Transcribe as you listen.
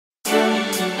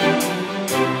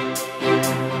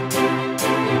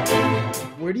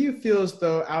where do you feel as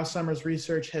though Alzheimer's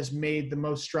research has made the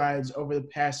most strides over the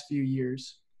past few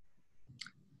years?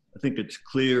 I think it's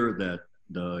clear that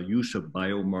the use of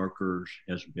biomarkers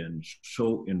has been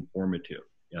so informative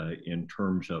in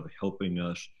terms of helping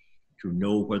us to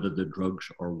know whether the drugs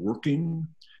are working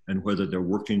and whether they're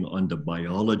working on the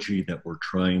biology that we're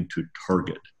trying to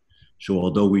target. So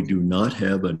although we do not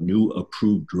have a new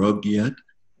approved drug yet,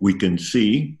 we can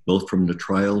see, both from the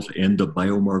trials and the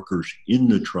biomarkers in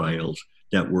the trials,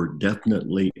 that we're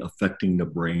definitely affecting the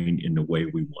brain in the way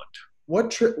we want.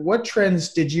 What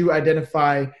trends did you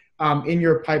identify in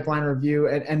your pipeline review?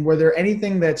 And were there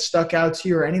anything that stuck out to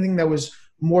you or anything that was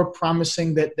more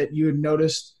promising that you had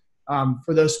noticed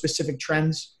for those specific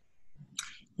trends?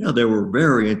 Yeah, there were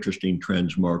very interesting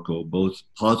trends, Marco, both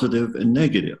positive and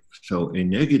negative. So a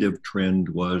negative trend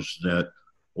was that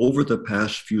over the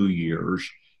past few years,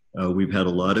 we've had a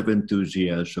lot of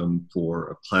enthusiasm for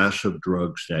a class of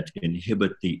drugs that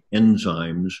inhibit the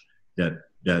enzymes that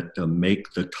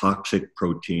make the toxic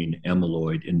protein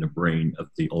amyloid in the brain of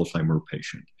the Alzheimer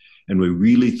patient. And we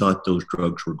really thought those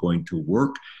drugs were going to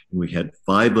work. And we had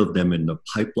 5 of them in the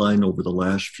pipeline over the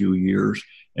last few years,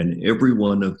 and every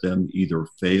one of them either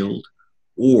failed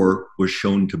or was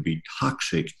shown to be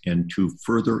toxic and to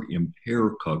further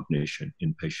impair cognition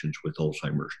in patients with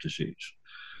Alzheimer's disease.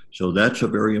 So that's a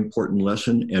very important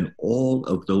lesson, and all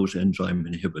of those enzyme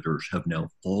inhibitors have now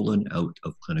fallen out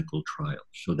of clinical trials.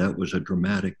 So that was a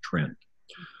dramatic trend.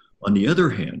 On the other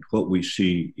hand, what we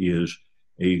see is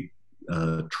a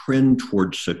trend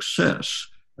towards success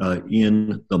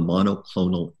in the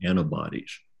monoclonal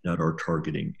antibodies that are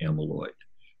targeting amyloid.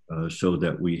 So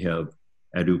that we have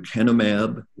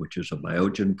aducanumab, which is a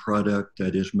Biogen product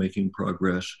that is making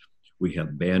progress. We have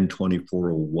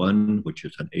BAN2401, which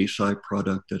is an Eisai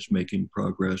product that's making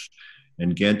progress,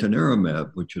 and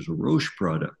gantenerumab, which is a Roche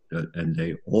product. And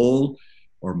they all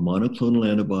are monoclonal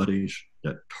antibodies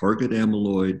that target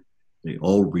amyloid. They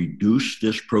all reduce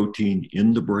this protein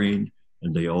in the brain,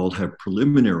 and they all have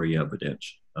preliminary evidence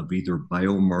of either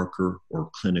biomarker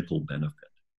or clinical benefit.